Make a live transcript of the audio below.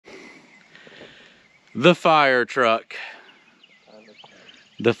The fire truck.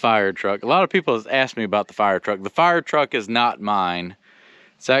 The fire truck. A lot of people have asked me about the fire truck. The fire truck is not mine.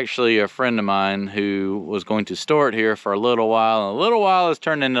 It's actually a friend of mine who was going to store it here for a little while. And a little while has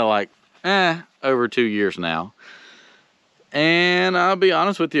turned into like, over 2 years now. And I'll be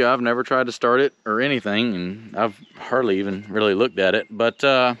honest with you, I've never tried to start it or anything. And I've hardly even really looked at it. But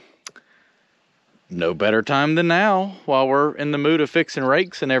no better time than now while we're in the mood of fixing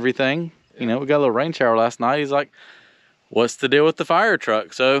rakes and everything. You know, we got a little rain shower last night. He's like, what's the deal with the fire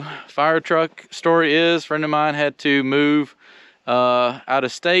truck? So fire truck story is, a friend of mine had to move out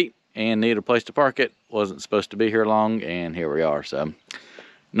of state and needed a place to park it. Wasn't supposed to be here long, and here we are. So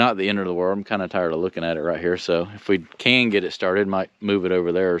not the end of the world. I'm kind of tired of looking at it right here. So if we can get it started, might move it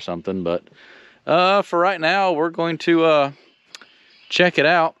over there or something. But for right now, we're going to check it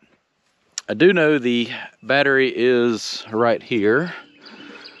out. I do know the battery is right here.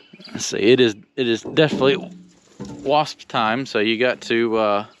 Let's see, it is definitely wasp time, so you got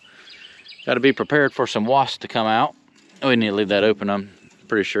to be prepared for some wasps to come out. We need to leave that open. I'm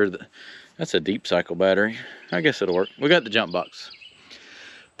pretty sure that's a deep cycle battery. I guess it'll work. We got the jump box,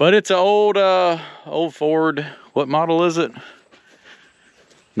 but it's an old Ford. What model is it?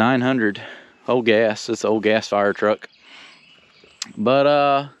 900. Old gas. It's an old gas fire truck. But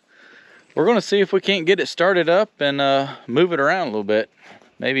we're gonna see if we can't get it started up and move it around a little bit.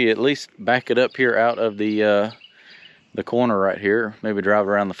 Maybe at least back it up here out of the corner right here. Maybe drive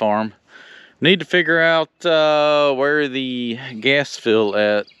around the farm. Need to figure out where the gas fill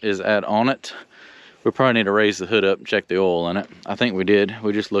is at on it. We probably need to raise the hood up and check the oil in it. I think we did.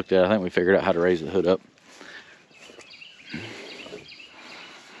 We just looked at it. I think we figured out how to raise the hood up.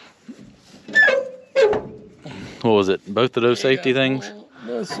 What was it? Both of those safety things?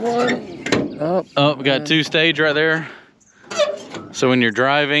 This one. Oh, we got 2 stage right there. So when you're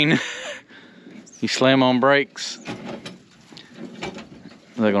driving, you slam on brakes.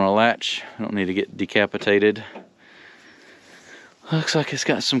 They're gonna latch. I don't need to get decapitated. Looks like it's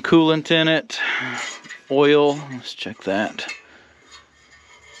got some coolant in it. Oil, let's check that.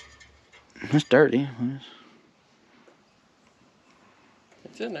 It's dirty.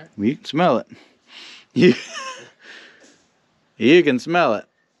 It's in there. You can smell it. You can smell it.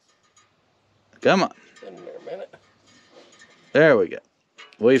 Come on. It's in there a minute. There we go.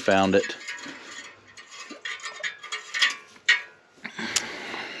 We found it.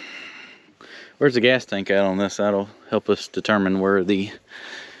 Where's the gas tank at on this? That'll help us determine where the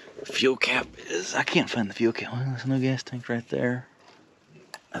fuel cap is. I can't find the fuel cap. Well, there's no gas tank right there.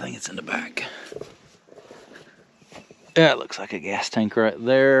 I think it's in the back. Yeah, it looks like a gas tank right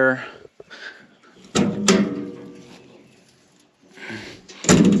there.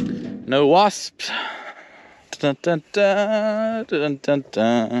 No wasps. Dun, dun, dun, dun, dun,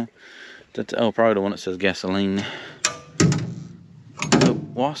 dun. Oh, probably the one that says gasoline. Oh,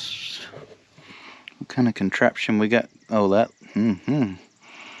 wasps. What kind of contraption we got? Oh, that.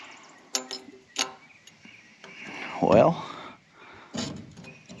 Well.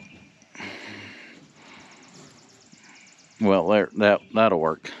 Well, there, that'll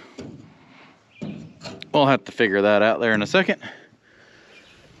work. We'll have to figure that out there in a second.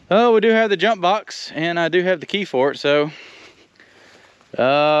 Oh, we do have the jump box, and I do have the key for it, so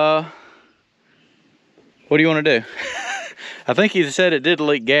what do you want to do? I think he said it did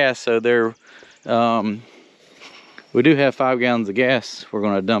leak gas, so there we do have 5 gallons of gas we're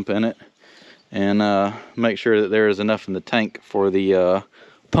going to dump in it, and make sure that there is enough in the tank for the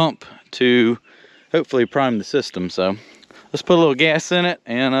pump to hopefully prime the system. So let's put a little gas in it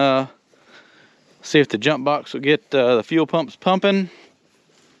and see if the jump box will get the fuel pumps pumping.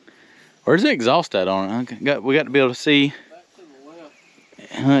 Where's the exhaust at on it? We got to be able to see. Back to the left.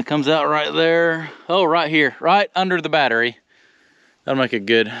 It comes out right there. Oh, right here, right under the battery. That'll make it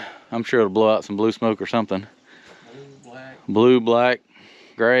good. I'm sure it'll blow out some blue smoke or something. Blue, black,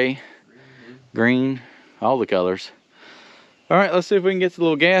 gray, green, all the colors. All right, let's see if we can get the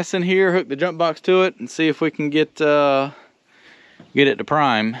little gas in here, hook the jump box to it, and see if we can get it to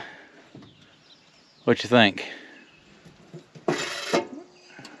prime. What you think?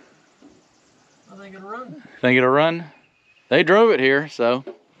 I think it'll run. Think it'll run? They drove it here, so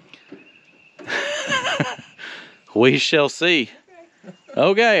we shall see.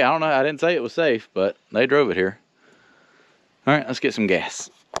 Okay, I don't know. I didn't say it was safe, but they drove it here. All right, let's get some gas.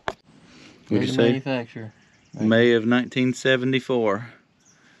 What'd you say? Manufacturer. May of 1974. I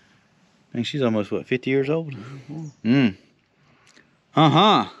think she's almost, what, 50 years old?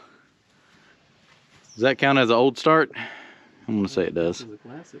 Uh-huh. Does that count as an old start? I'm gonna say it does. It's a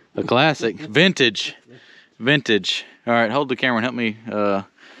classic. A classic. Vintage. Vintage. All right, hold the camera and help me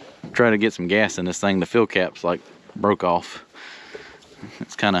try to get some gas in this thing. The fill cap's like broke off.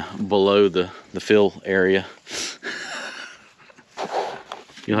 It's kind of below the fill area.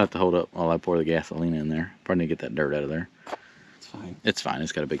 You'll have to hold up while I pour the gasoline in there. Probably need to get that dirt out of there. It's fine. It's fine.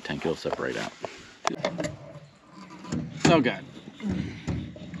 It's got a big tank. It'll separate out. Oh God.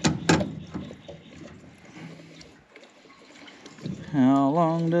 How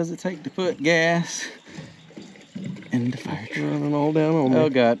long does it take to put gas in the fire truck? Running all down on me. Oh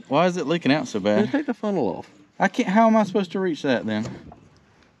God, why is it leaking out so bad? Take the funnel off. I can't, how am I supposed to reach that then?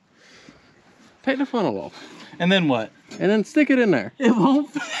 Take the funnel off. And then what? And then stick it in there. It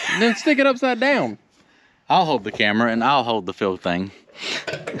won't. And then stick it upside down. I'll hold the camera and I'll hold the fill thing.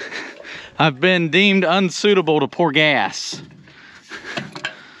 I've been deemed unsuitable to pour gas.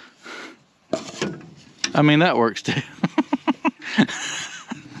 I mean, that works too.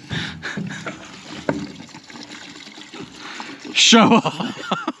 Show up.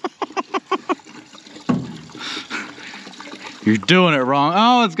 You're doing it wrong.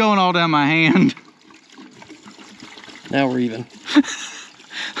 Oh, it's going all down my hand. Now we're even.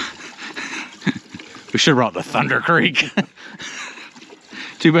 We should have brought the Thunder Creek.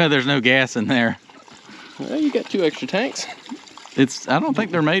 Too bad there's no gas in there. Well, you got 2 extra tanks. I don't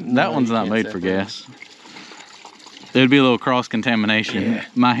think they're made, that No, one's you not can't made for separate. gas. There'd be a little cross contamination. Yeah.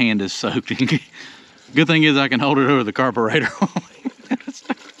 My hand is soaked. Good thing is I can hold it over the carburetor.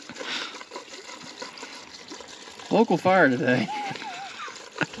 Local fire today.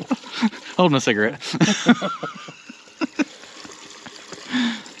 Holding a cigarette.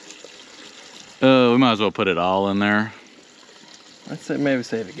 We might as well put it all in there. I'd say maybe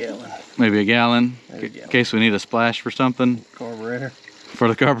save a gallon. Maybe a gallon, Maybe a in gallon. case we need a splash for something. Carburetor. For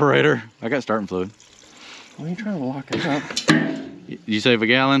the carburetor. I got starting fluid. Why are you trying to lock it up? You save a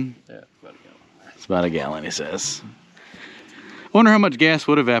gallon? Yeah, about a gallon. It's about a gallon, he says. Wonder how much gas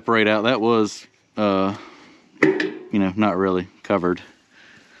would evaporate out. That was, you know, not really covered.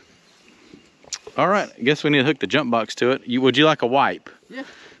 All right, I guess we need to hook the jump box to it. Would you like a wipe? Yeah.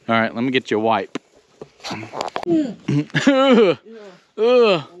 All right, let me get you a wipe. Yeah.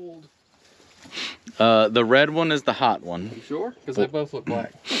 Ugh. Old. The red one is the hot one. You sure? Because they both look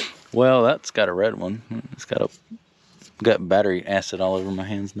black. Well, that's got a red one. It's got battery acid all over my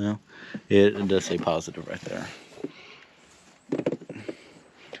hands now. It does say positive right there.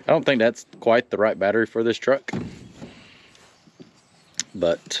 I don't think that's quite the right battery for this truck,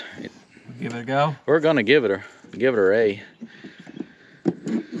 but Give it a go. we're gonna give it a A.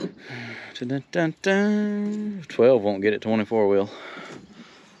 Dun, dun, dun. 12 won't get it. 24 will.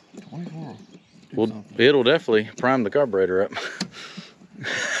 24. Well, it'll definitely prime the carburetor up.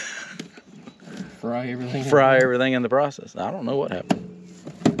 Fry everything. Fry everything in the process. I don't know what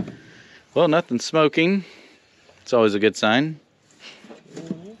happened. Well, nothing's smoking. It's always a good sign.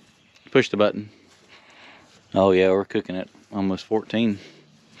 Push the button. Oh yeah, we're cooking it. Almost 14.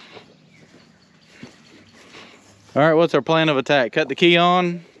 All right, what's our plan of attack? Cut the key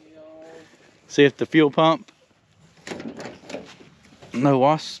on. See if the fuel pump. No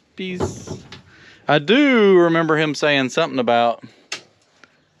waspies. I do remember him saying something about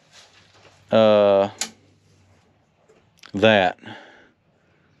that.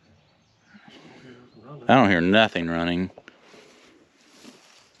 I don't hear nothing running.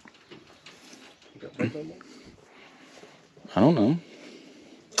 I don't know.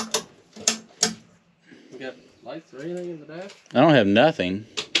 You got lights or anything in the dash? I don't have nothing.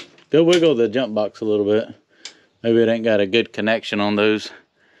 Go wiggle the jump box a little bit. Maybe it ain't got a good connection on those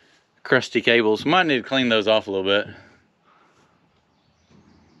crusty cables. Might need to clean those off a little bit.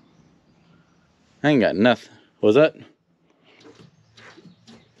 I ain't got nothing. Was that?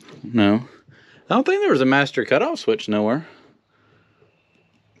 No. I don't think there was a master cutoff switch nowhere.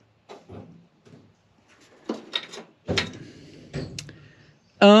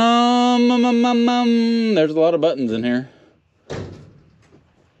 There's a lot of buttons in here.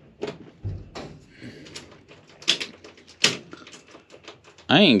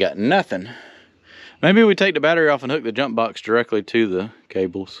 I ain't got nothing. Maybe we take the battery off and hook the jump box directly to the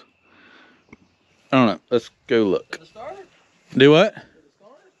cables. I don't know. Let's go look. Did it start? Do what? Did it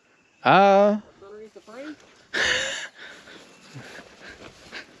start? Underneath the frame?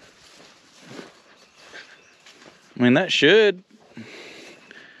 I mean, that should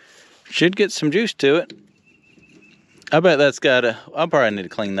get some juice to it. I bet that's got a, I'll probably need to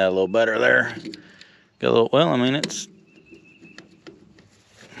clean that a little better there. Got a little, well, I mean, it's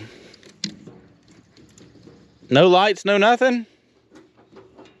no lights, no nothing.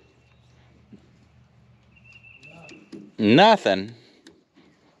 Nothing.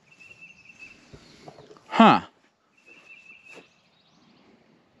 Huh.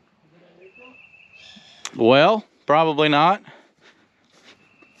 Well, probably not.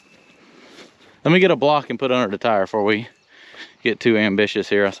 Let me get a block and put under the tire before we get too ambitious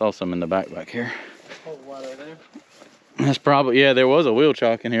here. I saw some in the back here. Oh, why are there? That's probably, yeah, there was a wheel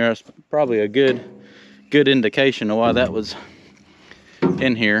chock in here. That's probably a good indication of why that was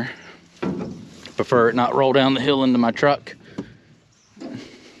in here. Prefer it not roll down the hill into my truck. A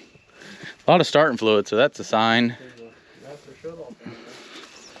lot of starting fluid, so that's a sign.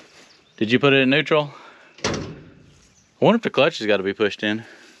 Did you put it in neutral? I wonder if the clutch has got to be pushed in.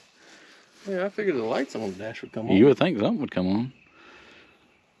 Yeah, I figured the lights on the dash would come on. You would think something would come on.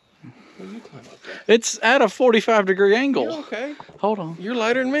 Well, you climb up there. It's at a 45-degree angle. You're okay. Hold on. You're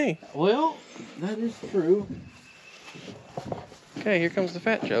lighter than me. Well, that is true. Okay, here comes the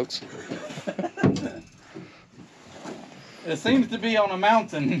fat jokes. It seems to be on a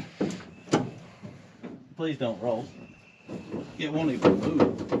mountain. Please don't roll. It won't even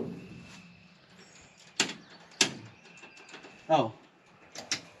move. Oh.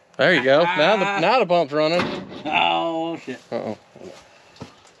 There you go. Now the pump's running. Oh, shit. Uh-oh.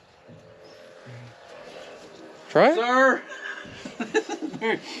 Try it? Sir.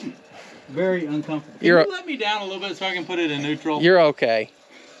 very, very uncomfortable. Can you let me down a little bit so I can put it in neutral? You're okay.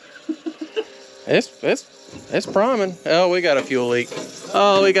 It's priming. Oh, we got a fuel leak.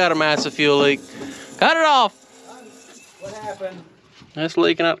 Oh, we got a massive fuel leak. Cut it off. What happened? It's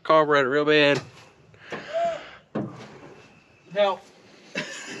leaking out the carburetor real bad. Help.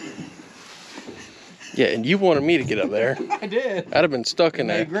 Yeah, and you wanted me to get up there. I did. I'd have been stuck in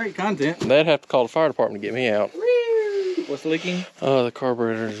there. Made great content. They'd have to call the fire department to get me out. What's leaking? Oh, the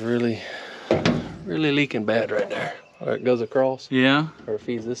carburetor is really leaking bad right there. Where it goes across, Yeah. or it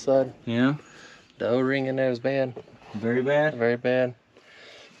feeds this side. Yeah. The O-ring in there is bad. Very bad. Very bad.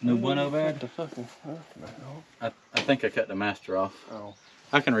 No bueno bad. The fucking. I think I cut the master off. Oh.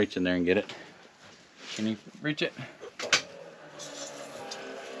 I can reach in there and get it. Can you reach it?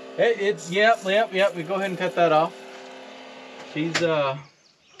 It's yep. We go ahead and cut that off. She's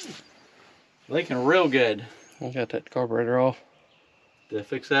leaking real good. We got that carburetor off. To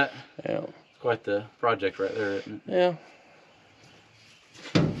fix that? Yeah. It's quite the project right there, isn't it? Yeah.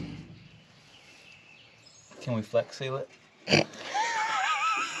 Can we flex seal it?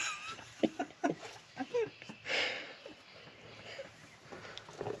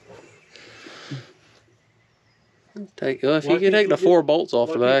 If you can take the 4 bolts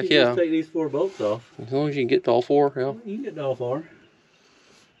off the back, yeah. Take these 4 bolts off. As long as you can get to all 4, yeah. You can get to all 4.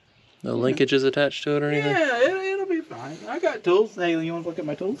 No linkages attached to it or anything? Yeah, it'll be fine. I got tools. Hey, you want to look at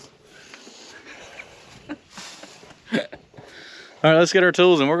my tools? All right, let's get our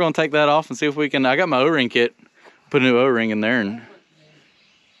tools and we're going to take that off and see if we can. I got my O-ring kit. Put a new O-ring in there and.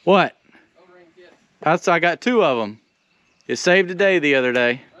 What? O-ring kit. I got 2 of them. It saved a day the other day.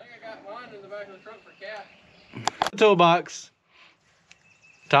 I think I got mine in the back of the truck for Cat. Toolbox.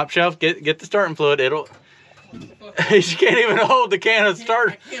 Top shelf. Get the starting fluid. It'll. You can't even hold the can of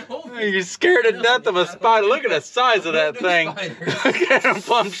start. You're scared to death of a spider. Look at the size of that thing. Look at him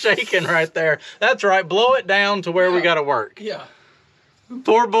plumb shaking right there. That's right. Blow it down to where we got to work. Yeah.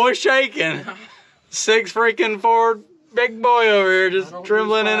 Poor boy shaking. 6 freaking 4 big boy over here just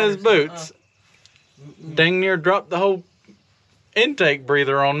trembling in his boots. Dang near dropped the whole intake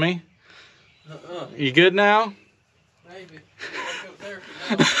breather on me. You good now? Maybe.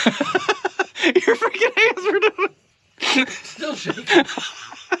 Your freaking hands are doing. Still shaking.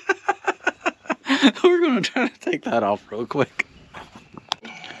 We're gonna try to take that off real quick.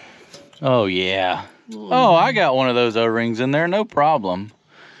 Oh yeah. Oh, I got one of those O-rings in there, no problem.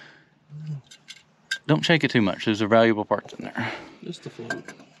 Don't shake it too much. There's valuable parts in there. Just a float.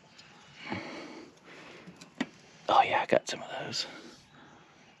 Oh yeah, I got some of those.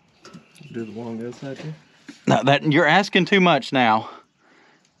 Do the one on the other side too? No, you're asking too much now.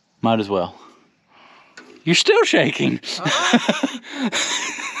 Might as well. You're still shaking.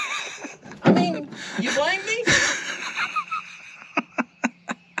 I mean, you blame me?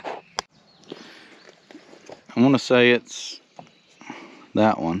 I want to say it's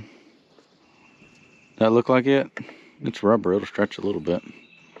that one. That look like it? It's rubber. It'll stretch a little bit.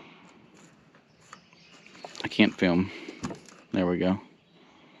 I can't film. There we go.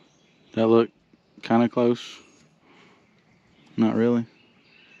 That look kind of close? Not really.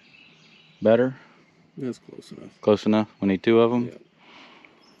 Better? That's close enough. Close enough? We need 2 of them? Yeah.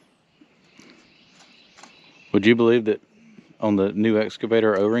 Would you believe that on the new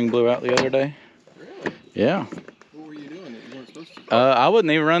excavator O-ring blew out the other day? Really? Yeah. What were you doing that you weren't supposed to? I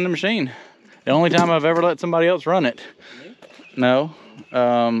wouldn't even run the machine. The only time I've ever let somebody else run it. Me? No.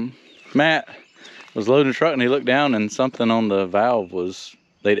 Matt was loading the truck and he looked down and something on the valve was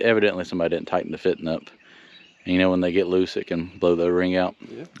They'd evidently somebody didn't tighten the fitting up. And you know, when they get loose, it can blow the O-ring out.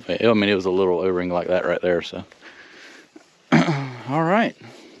 Yeah. I mean, it was a little O-ring like that right there, so. All right.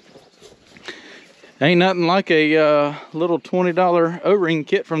 Ain't nothing like a little $20 O-ring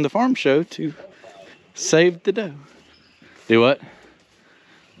kit from the farm show to save the dough. Do what?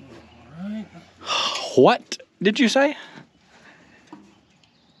 All right. What did you say?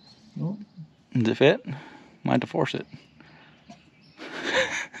 Nope. Does it fit? Might have to force it.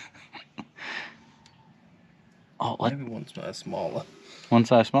 Oh, maybe one size smaller. One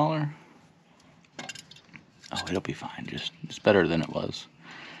size smaller? Oh, it'll be fine. Just it's better than it was.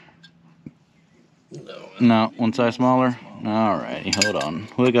 No, one size smaller? Alrighty, hold on.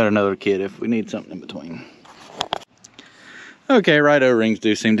 We got another kit if we need something in between. Okay, right O-rings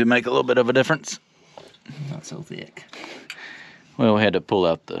do seem to make a little bit of a difference. Not so thick. Well, we had to pull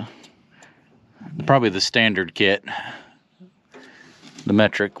out probably the standard kit. The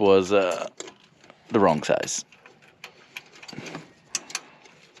metric was the wrong size.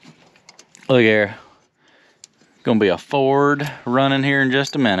 Look here. Gonna be a Ford running here in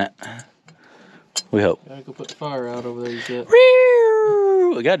just a minute. We hope. Gotta go put the fire out over there yet.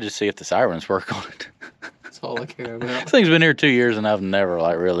 We gotta just see if the sirens work on it. That's all I care about. This thing's been here 2 years and I've never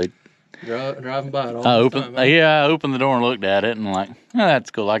like really driving by it all the time. I opened the door and looked at it and like, oh,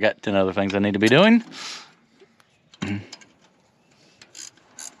 that's cool. I got 10 other things I need to be doing.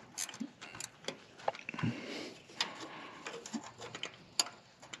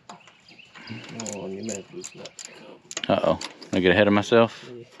 Oh, you may have loosened up. Uh-oh. I get ahead of myself.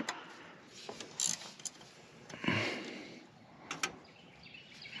 Yeah.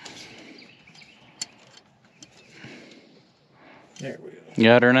 There we go.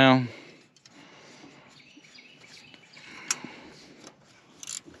 Got her now?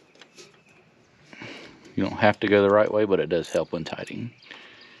 You don't have to go the right way, but it does help when tightening.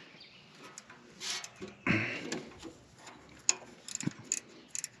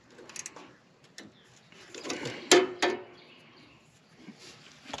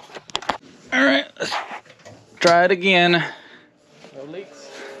 All right, let's try it again. No leaks?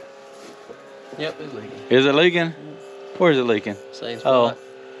 Yep, it's leaking. Is it leaking? Where's it leaking? Same spot. Oh,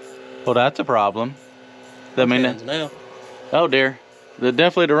 well, that's a problem. That mean that? Now. Oh dear, they're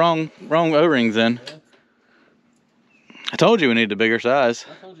definitely the wrong O-rings then. Yeah. I told you we needed a bigger size.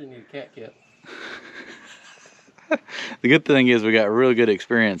 I told you you need a cat kit. The good thing is we got really good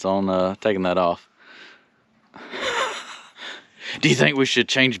experience on taking that off. Do you think we should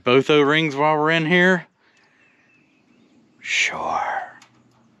change both O-rings while we're in here? Sure.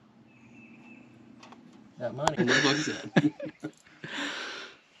 Got money. Look at that.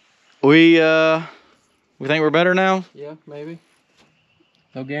 We think we're better now? Yeah, maybe.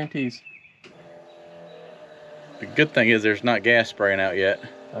 No guarantees. The good thing is there's not gas spraying out yet.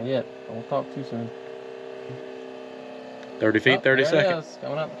 Not yet. I won't talk too soon. 30 feet, 30 there seconds. It is,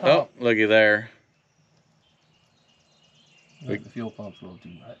 coming out the Oh, top. looky there. I think the fuel pump's a little too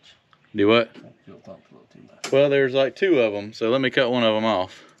much. Do what? I think the fuel pump's a little too much. Well, there's like 2 of them, so let me cut one of them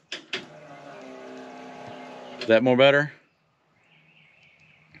off. Is that more better?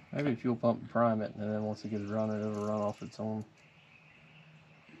 Maybe fuel pump and prime it, and then once it gets running, it'll run off its own.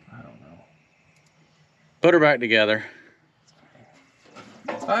 I don't know. Put her back together.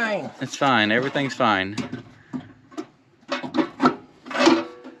 It's fine. It's fine. Everything's fine. Got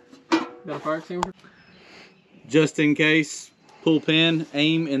a fire extinguisher? Just in case, pull pin,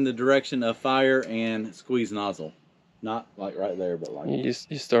 aim in the direction of fire, and squeeze nozzle. Not like right there, but like. You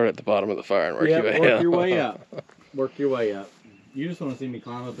start at the bottom of the fire and work your way up. Work your way up. Work your way up. You just want to see me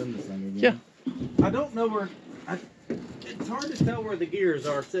climb up in this thing again? Yeah. I don't know where. It's hard to tell where the gears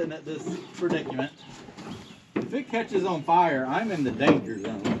are sitting at this predicament. If it catches on fire, I'm in the danger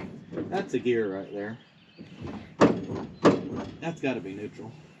zone. That's a gear right there. That's got to be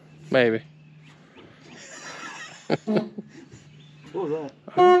neutral. Maybe. What was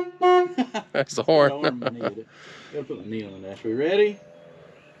that? That's the horn. Gotta put my knee on the dash. We ready?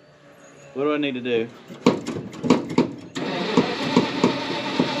 What do I need to do?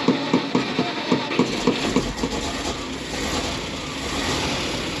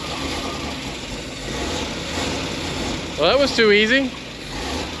 Well, that was too easy.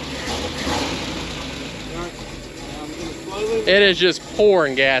 It is just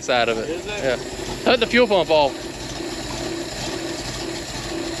pouring gas out of it. Is it? Yeah. Cut the fuel pump off.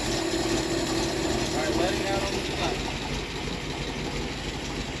 Alright, letting out on the side.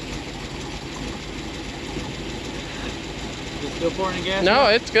 Is it still pouring gas? No,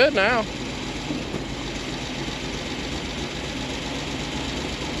 it's good now.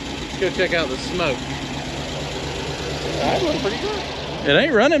 Let's go check out the smoke. That looks pretty good. It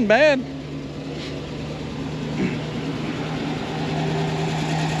ain't running bad.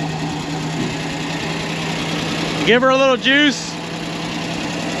 Give her a little juice.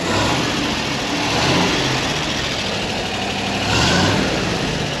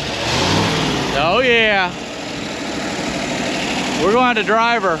 Oh yeah. We're going to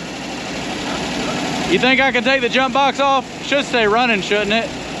drive her. You think I can take the jump box off? Should stay running, shouldn't it?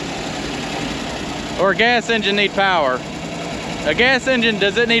 Or a gas engine need power? A gas engine,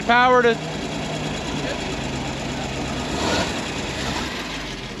 does it need power to?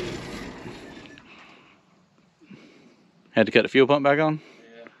 Had to cut the fuel pump back on?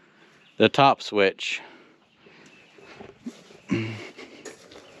 Yeah. The top switch.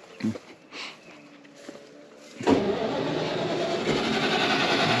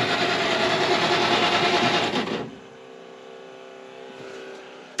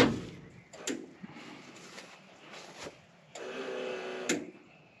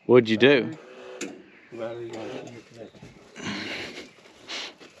 What'd you do?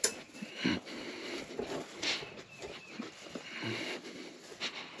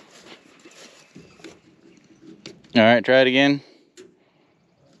 All right, try it again.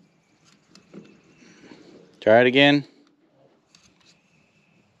 Try it again.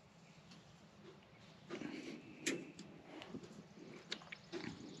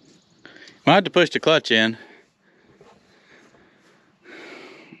 Might have to push the clutch in.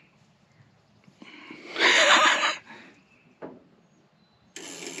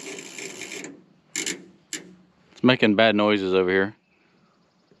 It's making bad noises over here.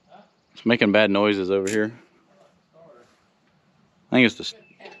 It's making bad noises over here. I think it's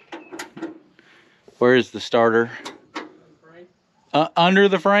the... Where is the starter? Under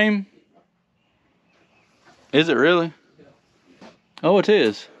the frame? Is it really? Oh, it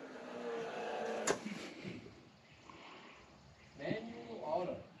is.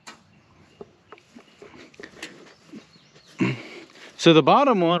 So the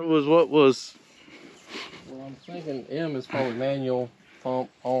bottom one was what was... Well, I'm thinking M is probably manual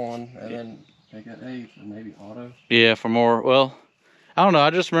pump on, and then they got A for maybe auto. Yeah, for more, well, I don't know. I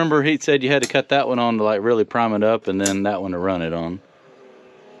just remember he said you had to cut that one on to like really prime it up and then that one to run it on.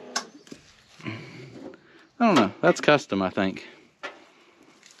 I don't know. That's custom, I think.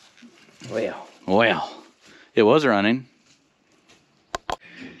 Well, it was running.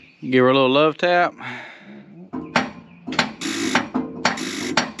 Give her a little love tap.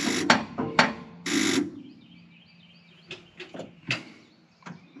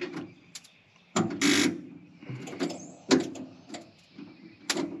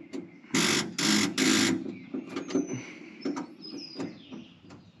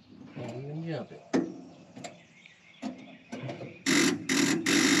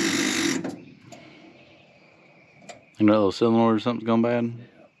 And that little cylinder or something's gone bad?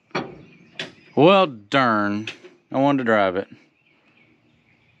 Yeah. Well, darn. I wanted to drive it.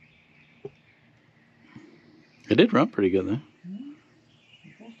 It did run pretty good, though.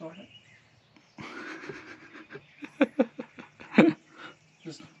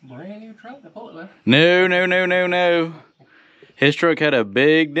 Just brand new truck to pull it with. No. His truck had a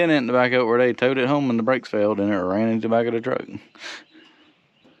big dent in the back of it where they towed it home and the brakes failed and it ran into the back of the truck.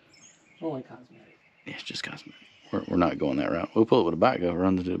 Only cosmetic. Yeah, it's just cosmetic. We're not going that route. We'll pull it with a backhoe,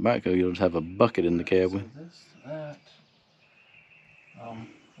 run into the backhoe. You'll just have a bucket in the cab with. So this, that.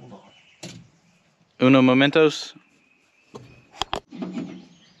 Hold on. Uno momentos.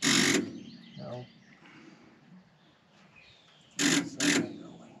 No.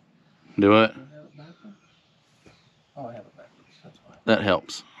 Do it. Oh, I have it backwards. That's why. That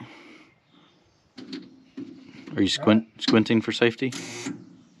helps. Are you squinting for safety?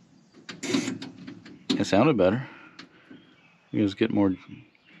 It sounded better. You guys get more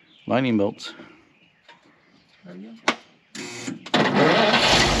lightning bolts. There you go.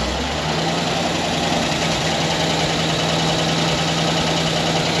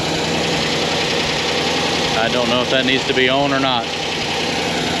 I don't know if that needs to be on or not.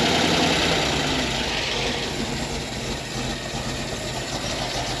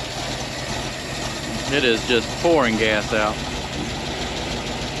 It is just pouring gas out.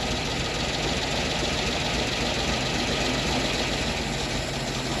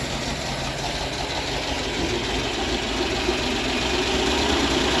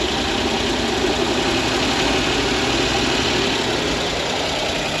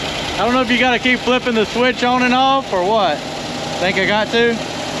 I don't know if you gotta keep flipping the switch on and off or what. Think I got to?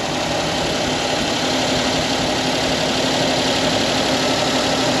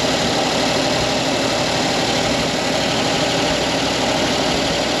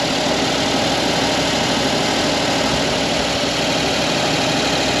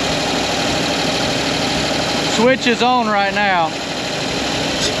 switch is on right now.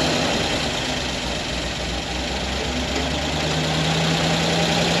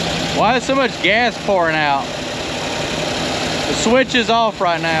 Why is so much gas pouring out? The switch is off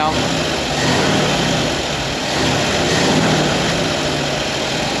right now.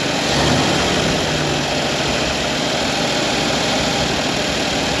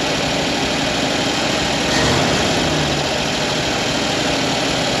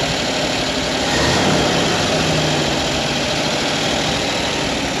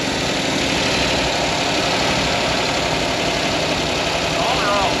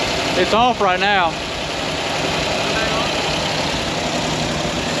 It's off right now.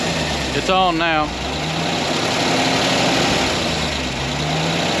 It's on now.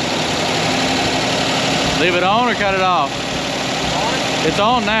 Leave it on or cut it off? It's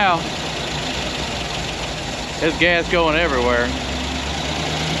on now. There's gas going everywhere.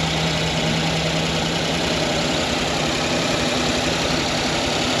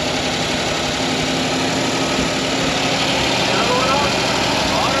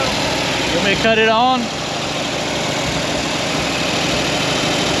 You want me to cut it on?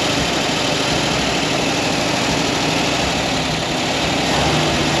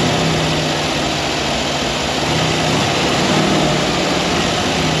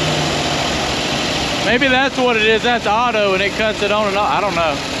 Maybe that's what it is. That's auto and it cuts it on and off. I don't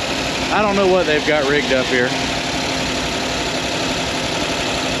know. I don't know what they've got rigged up here.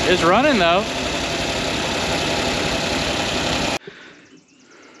 It's running though.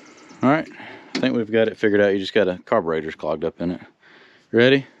 All right, I think we've got it figured out. You just got a carburetor's clogged up in it.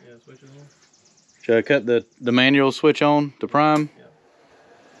 Ready? Yeah, switch it on. Should I cut the manual switch on to prime? Yeah.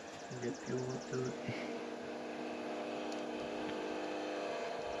 Get fuel up to it.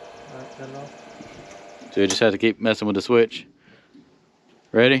 Alright, cut it off. So you just have to keep messing with the switch.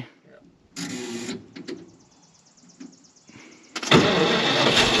 Ready?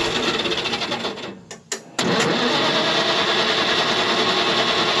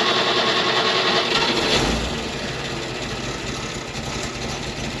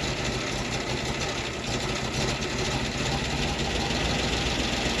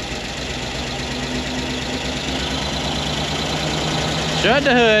 Shut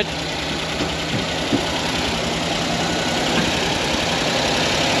the hood.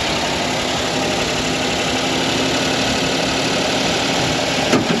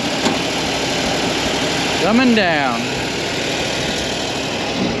 Coming down.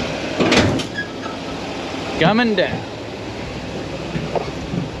 Coming down.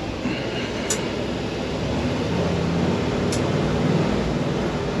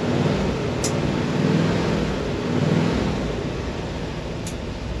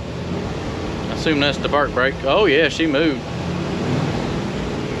 I assume that's the park brake. Oh yeah, she moved.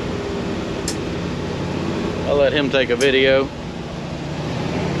 I'll let him take a video.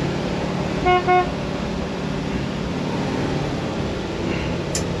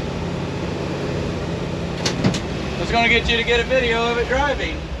 What's gonna get you to get a video of it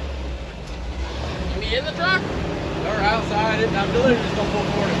driving? You mean in the truck? Or outside it, and I'm literally just gonna pull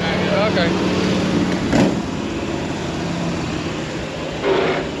forward and back up. Okay.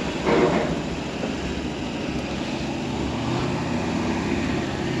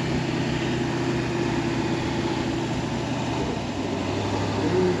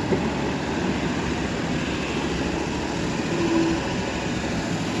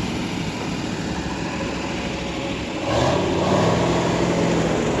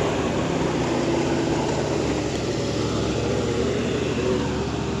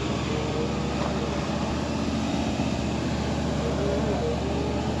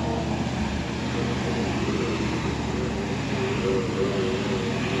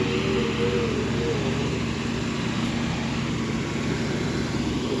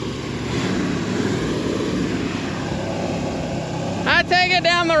 I take it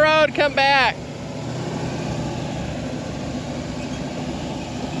down the road, come back.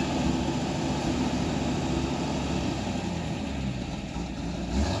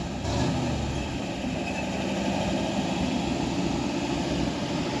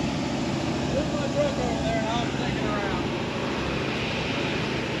 There's my truck over there and I'll take it around.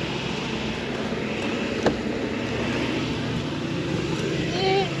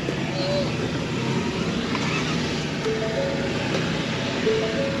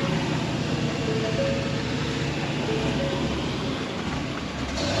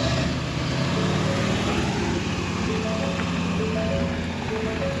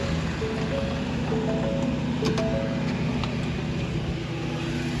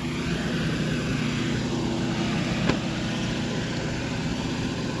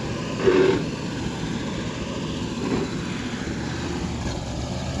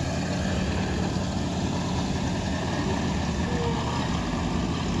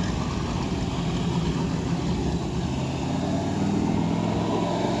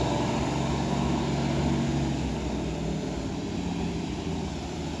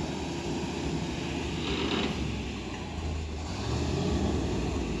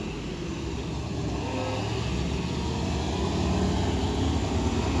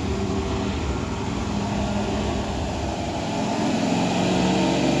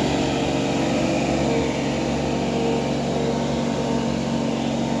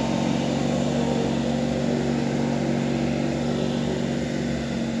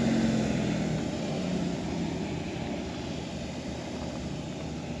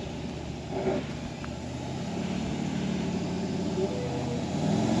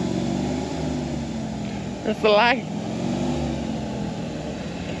 That's the light.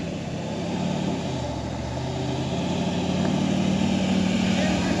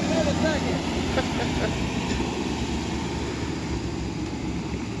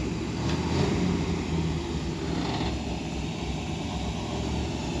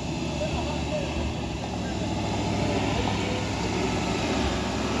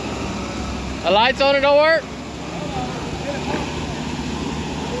 The lights on it don't work?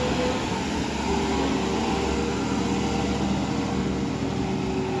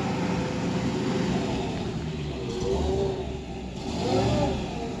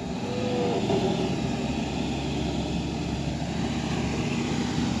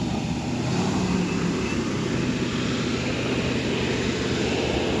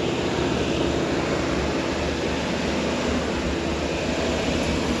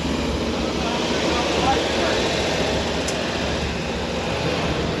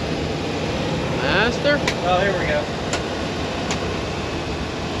 Master? Oh, here we go.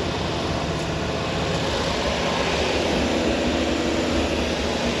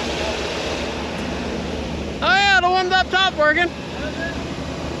 Oh yeah, the one's up top working.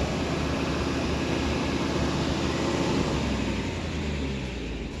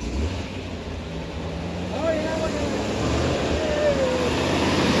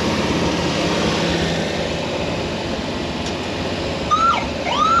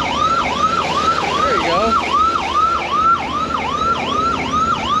 There you go.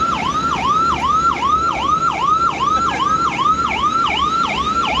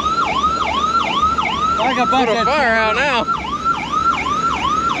 Like a Put bucket. a fire out now.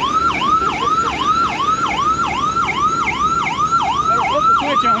 Better flip the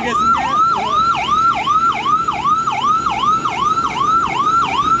switch on and get some gas.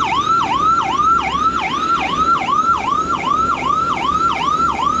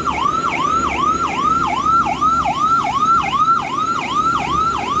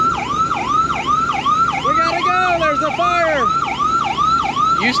 We gotta go, there's a fire.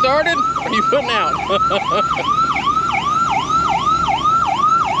 You started or you putting out? You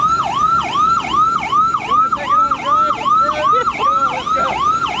want to take it on a drive up the road? Come on, let's go.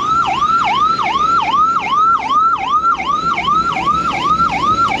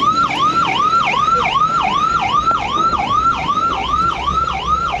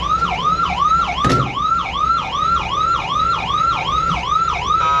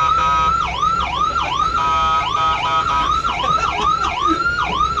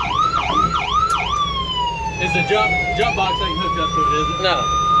 It's a jump box I can hook up to it, is it? No.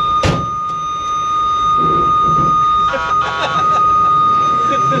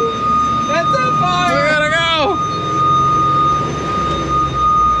 That's a We fire! gotta go.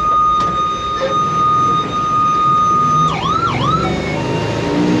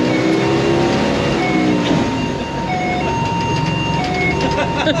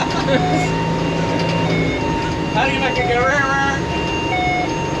 How do you make it go rrr, rrr?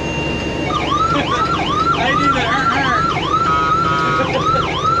 How do you do that?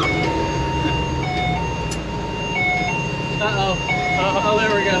 Uh-oh. Oh, there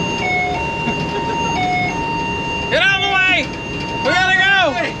we go. Get out of the way. We gotta go.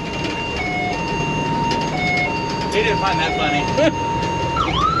 He didn't find that funny.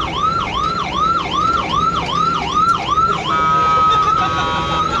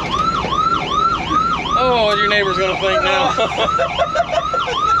 Oh, what your neighbor's gonna think now. That's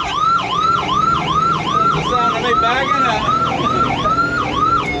the sound of me bagging up.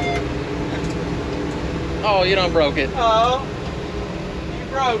 Oh, you done broke it. Oh, you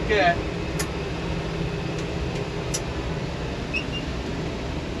broke it.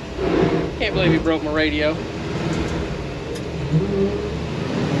 Can't believe you broke my radio.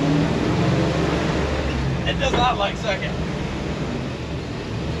 It does not like sucking.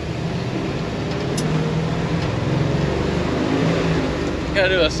 Gotta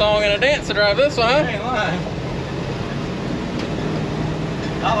do a song and a dance to drive this one, I huh? ain't lying.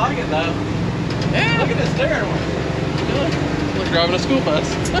 I like it though. Yeah. Look at the steering wheel. Like driving a school bus.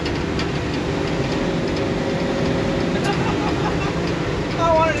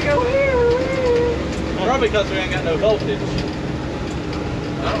 I wanted to go here. Probably because we ain't got no voltage. I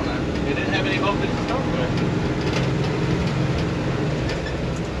don't know. It didn't have any voltage to start with.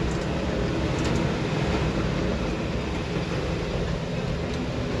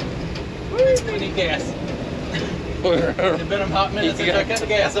 We need gas. It's been a hot minute since I cut the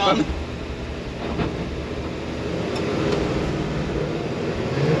gas on.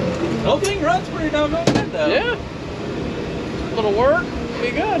 The whole thing runs pretty doggone good though. Yeah. A little work,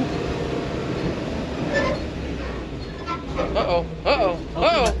 be good. Uh-oh, uh-oh,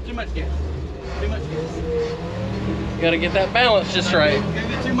 uh-oh. Too much gas. Too much gas. Gotta get that balance just right. Gonna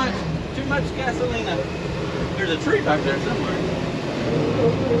get too much gasoline. There's a tree back there somewhere.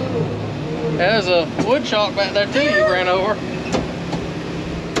 There's a wood chalk back there too you ran over.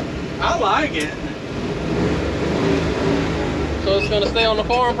 I like it. So it's gonna stay on the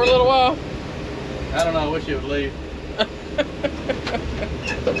farm for a little while? I don't know, I wish it would leave.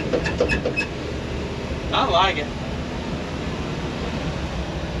 I like it.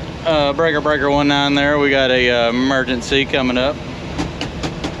 Breaker 19 there. We got a emergency coming up.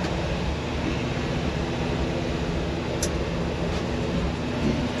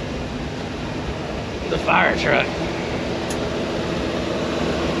 The fire truck.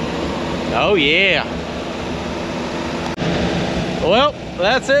 Oh yeah. Well,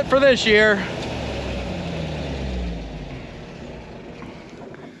 that's it for this year.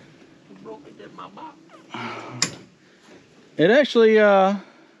 It actually,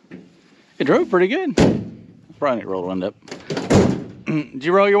 it drove pretty good. Probably need to roll the window up. Did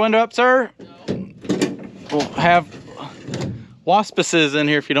you roll your window up, sir? No. We'll have waspices in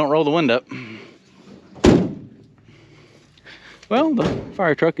here if you don't roll the window up. Well, the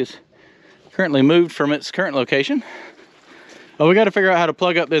fire truck is currently moved from its current location. Oh, we got to figure out how to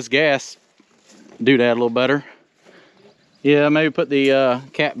plug up this gas doodad a little better. Yeah, maybe put the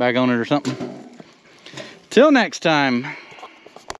cap back on it or something. Till next time.